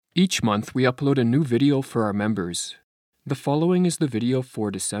Each month, we upload a new video for our members. The following is the video for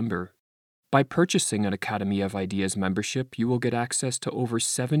December. By purchasing an Academy of Ideas membership, you will get access to over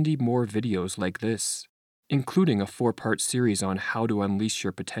 70 more videos like this, including a 4-part series on how to unleash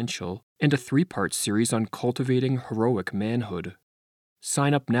your potential and a 3-part series on cultivating heroic manhood.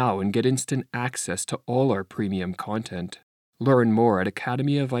 Sign up now and get instant access to all our premium content. Learn more at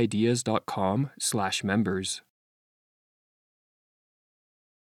academyofideas.com/members.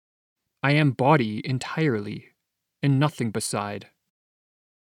 I am body entirely, and nothing beside.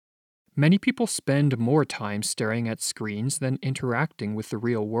 Many people spend more time staring at screens than interacting with the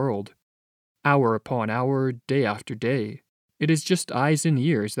real world. Hour upon hour, day after day, it is just eyes and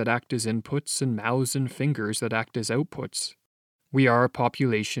ears that act as inputs and mouths and fingers that act as outputs. We are a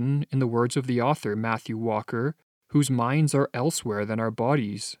population, in the words of the author Matthew Walker, whose minds are elsewhere than our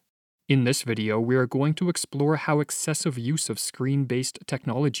bodies. In this video, we are going to explore how excessive use of screen-based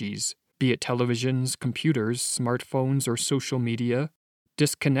technologies, be it televisions, computers, smartphones, or social media,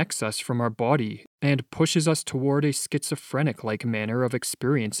 disconnects us from our body and pushes us toward a schizophrenic-like manner of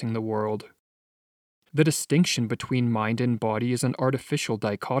experiencing the world. The distinction between mind and body is an artificial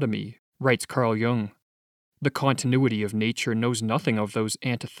dichotomy, writes Carl Jung. The continuity of nature knows nothing of those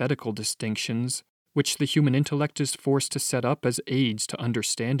antithetical distinctions, which the human intellect is forced to set up as aids to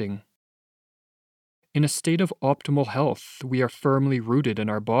understanding. In a state of optimal health, we are firmly rooted in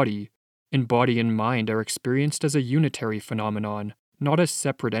our body, and body and mind are experienced as a unitary phenomenon, not as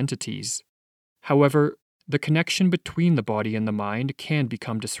separate entities. However, the connection between the body and the mind can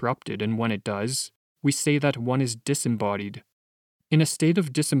become disrupted, and when it does, we say that one is disembodied. In a state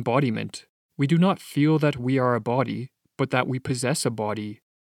of disembodiment, we do not feel that we are a body, but that we possess a body.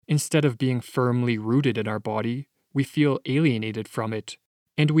 Instead of being firmly rooted in our body, we feel alienated from it,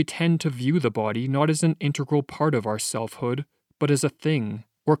 and we tend to view the body not as an integral part of our selfhood, but as a thing,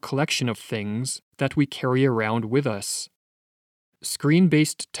 or collection of things, that we carry around with us.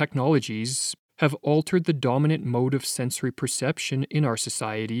 Screen-based technologies have altered the dominant mode of sensory perception in our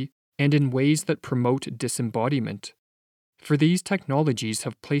society and in ways that promote disembodiment. For these technologies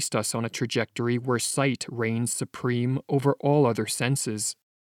have placed us on a trajectory where sight reigns supreme over all other senses.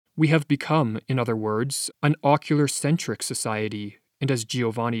 We have become, in other words, an ocular-centric society, and as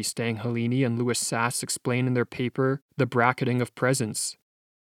Giovanni Stanghelini and Louis Sass explain in their paper, The Bracketing of Presence.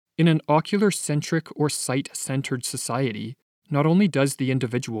 In an ocular-centric or sight-centered society, not only does the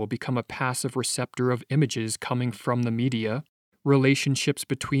individual become a passive receptor of images coming from the media, relationships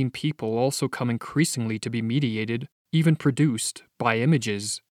between people also come increasingly to be mediated, even produced, by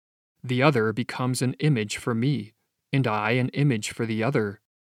images. The other becomes an image for me, and I an image for the other.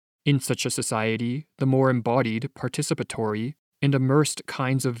 In such a society, the more embodied, participatory, and immersed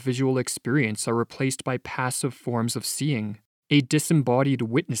kinds of visual experience are replaced by passive forms of seeing, a disembodied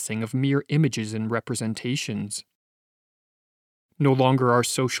witnessing of mere images and representations. No longer are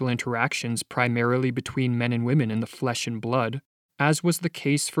social interactions primarily between men and women in the flesh and blood, as was the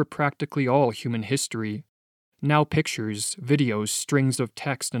case for practically all human history. Now pictures, videos, strings of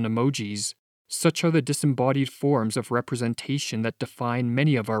text, and emojis, such are the disembodied forms of representation that define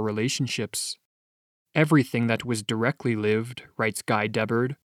many of our relationships. Everything that was directly lived, writes Guy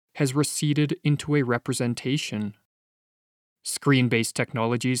Debord, has receded into a representation. Screen-based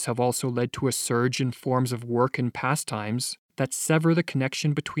technologies have also led to a surge in forms of work and pastimes that sever the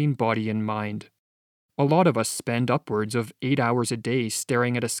connection between body and mind. A lot of us spend upwards of 8 hours a day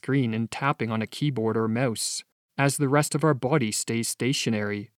staring at a screen and tapping on a keyboard or mouse, as the rest of our body stays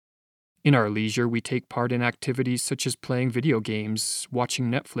stationary. In our leisure, we take part in activities such as playing video games,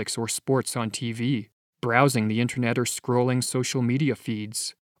 watching Netflix or sports on TV, browsing the internet or scrolling social media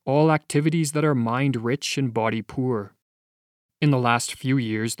feeds, all activities that are mind-rich and body-poor. In the last few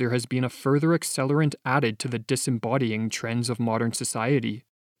years, there has been a further accelerant added to the disembodying trends of modern society,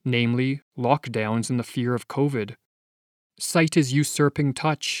 namely, lockdowns and the fear of COVID. Sight is usurping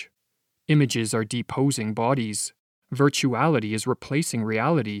touch. Images are deposing bodies. Virtuality is replacing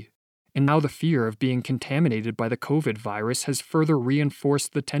reality. And now the fear of being contaminated by the COVID virus has further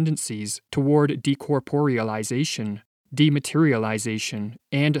reinforced the tendencies toward decorporealization, dematerialization,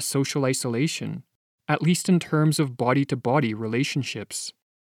 and social isolation, at least in terms of body-to-body relationships.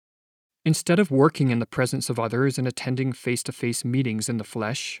 Instead of working in the presence of others and attending face-to-face meetings in the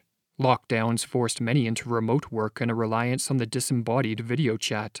flesh, lockdowns forced many into remote work and a reliance on the disembodied video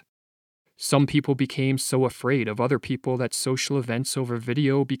chat. Some people became so afraid of other people that social events over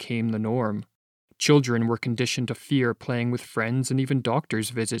video became the norm. Children were conditioned to fear playing with friends, and even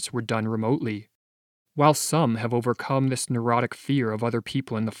doctors' visits were done remotely. While some have overcome this neurotic fear of other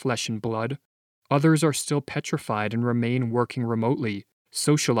people in the flesh and blood, others are still petrified and remain working remotely,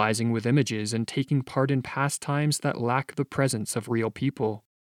 socializing with images and taking part in pastimes that lack the presence of real people.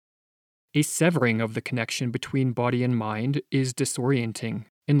 A severing of the connection between body and mind is disorienting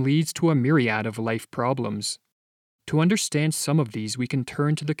and leads to a myriad of life problems. To understand some of these, we can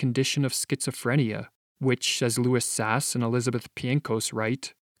turn to the condition of schizophrenia, which, as Louis Sass and Elizabeth Pienkos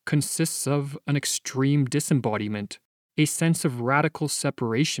write, consists of an extreme disembodiment, a sense of radical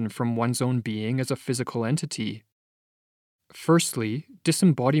separation from one's own being as a physical entity. Firstly,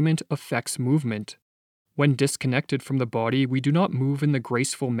 disembodiment affects movement. When disconnected from the body, we do not move in the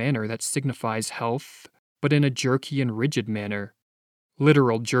graceful manner that signifies health, but in a jerky and rigid manner.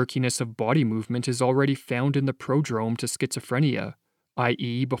 Literal jerkiness of body movement is already found in the prodrome to schizophrenia,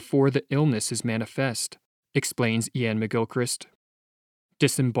 i.e., before the illness is manifest, explains Ian McGilchrist.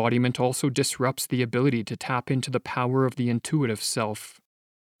 Disembodiment also disrupts the ability to tap into the power of the intuitive self.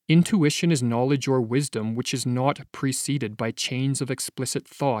 Intuition is knowledge or wisdom which is not preceded by chains of explicit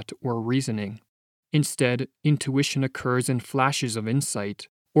thought or reasoning. Instead, intuition occurs in flashes of insight,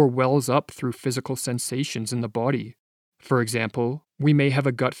 or wells up through physical sensations in the body. For example, we may have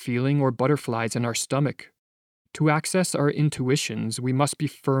a gut feeling or butterflies in our stomach. To access our intuitions, we must be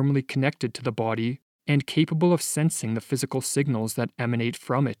firmly connected to the body and capable of sensing the physical signals that emanate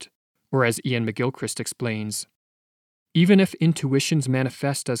from it, or as Ian McGilchrist explains, even if intuitions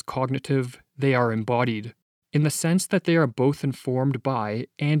manifest as cognitive, they are embodied, in the sense that they are both informed by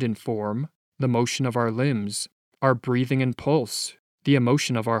and inform the motion of our limbs, our breathing and pulse, the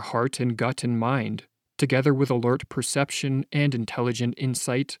emotion of our heart and gut and mind, together with alert perception and intelligent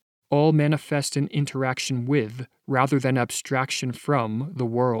insight, all manifest in interaction with, rather than abstraction from, the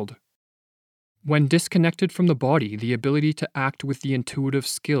world. When disconnected from the body, the ability to act with the intuitive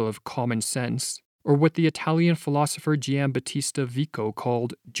skill of common sense, or what the Italian philosopher Giambattista Vico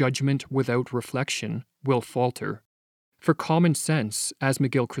called judgment without reflection, will falter. For common sense, as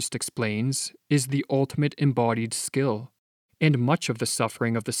McGilchrist explains, is the ultimate embodied skill, and much of the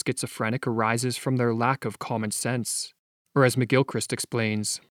suffering of the schizophrenic arises from their lack of common sense. Or as McGilchrist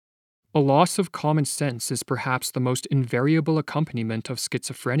explains, a loss of common sense is perhaps the most invariable accompaniment of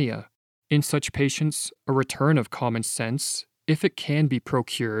schizophrenia. In such patients, a return of common sense, if it can be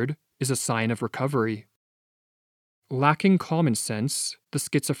procured, is a sign of recovery. Lacking common sense, the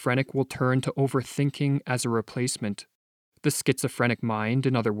schizophrenic will turn to overthinking as a replacement. The schizophrenic mind,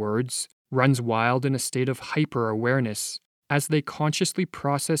 in other words, runs wild in a state of hyper-awareness, as they consciously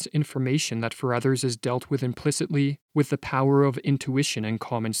process information that for others is dealt with implicitly with the power of intuition and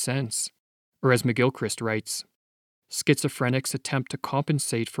common sense. Or as McGilchrist writes, schizophrenics attempt to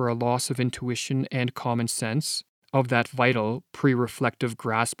compensate for a loss of intuition and common sense, of that vital, pre-reflective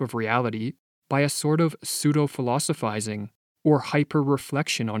grasp of reality, by a sort of pseudo-philosophizing, or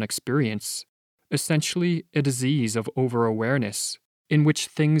hyper-reflection on experience, essentially a disease of over-awareness, in which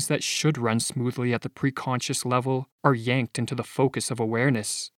things that should run smoothly at the preconscious level are yanked into the focus of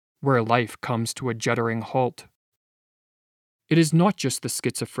awareness, where life comes to a juddering halt. It is not just the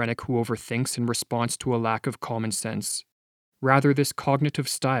schizophrenic who overthinks in response to a lack of common sense. Rather, this cognitive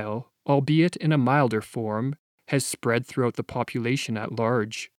style, albeit in a milder form, has spread throughout the population at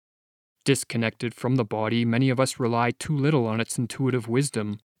large. Disconnected from the body, many of us rely too little on its intuitive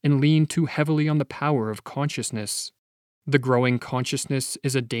wisdom and lean too heavily on the power of consciousness. The growing consciousness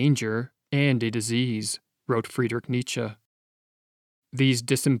is a danger and a disease, wrote Friedrich Nietzsche. These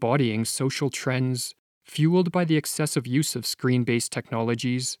disembodying social trends, fueled by the excessive use of screen-based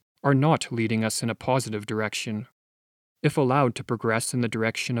technologies, are not leading us in a positive direction. If allowed to progress in the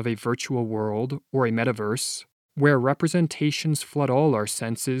direction of a virtual world or a metaverse, where representations flood all our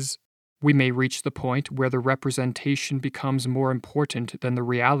senses, we may reach the point where the representation becomes more important than the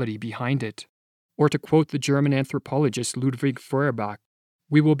reality behind it. Or to quote the German anthropologist Ludwig Feuerbach,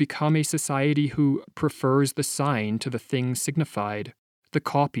 we will become a society who prefers the sign to the thing signified, the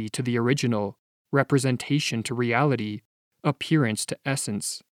copy to the original, representation to reality, appearance to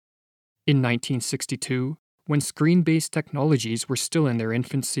essence. In 1962, when screen-based technologies were still in their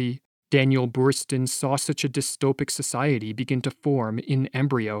infancy, Daniel Boorstin saw such a dystopic society begin to form in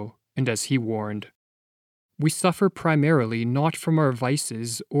embryo, and as he warned, we suffer primarily not from our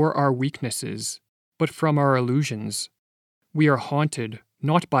vices or our weaknesses, but from our illusions. We are haunted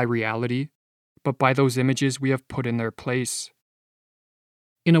not by reality, but by those images we have put in their place.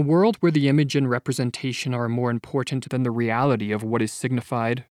 In a world where the image and representation are more important than the reality of what is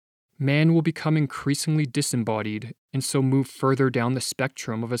signified, man will become increasingly disembodied and so move further down the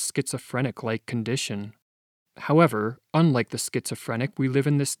spectrum of a schizophrenic-like condition. However, unlike the schizophrenic, we live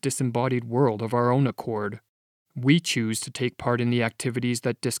in this disembodied world of our own accord. We choose to take part in the activities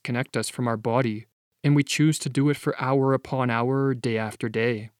that disconnect us from our body, and we choose to do it for hour upon hour, day after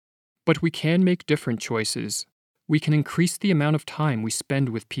day. But we can make different choices. We can increase the amount of time we spend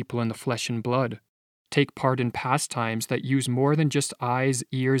with people in the flesh and blood, take part in pastimes that use more than just eyes,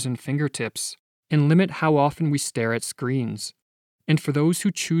 ears, and fingertips, and limit how often we stare at screens. And for those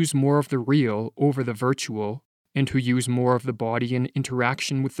who choose more of the real over the virtual, and who use more of the body in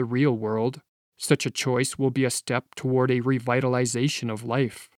interaction with the real world, such a choice will be a step toward a revitalization of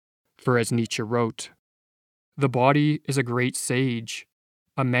life. For as Nietzsche wrote, "The body is a great sage,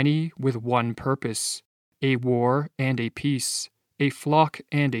 a many with one purpose, a war and a peace, a flock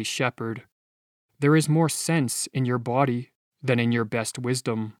and a shepherd. There is more sense in your body than in your best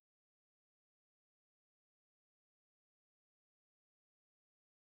wisdom."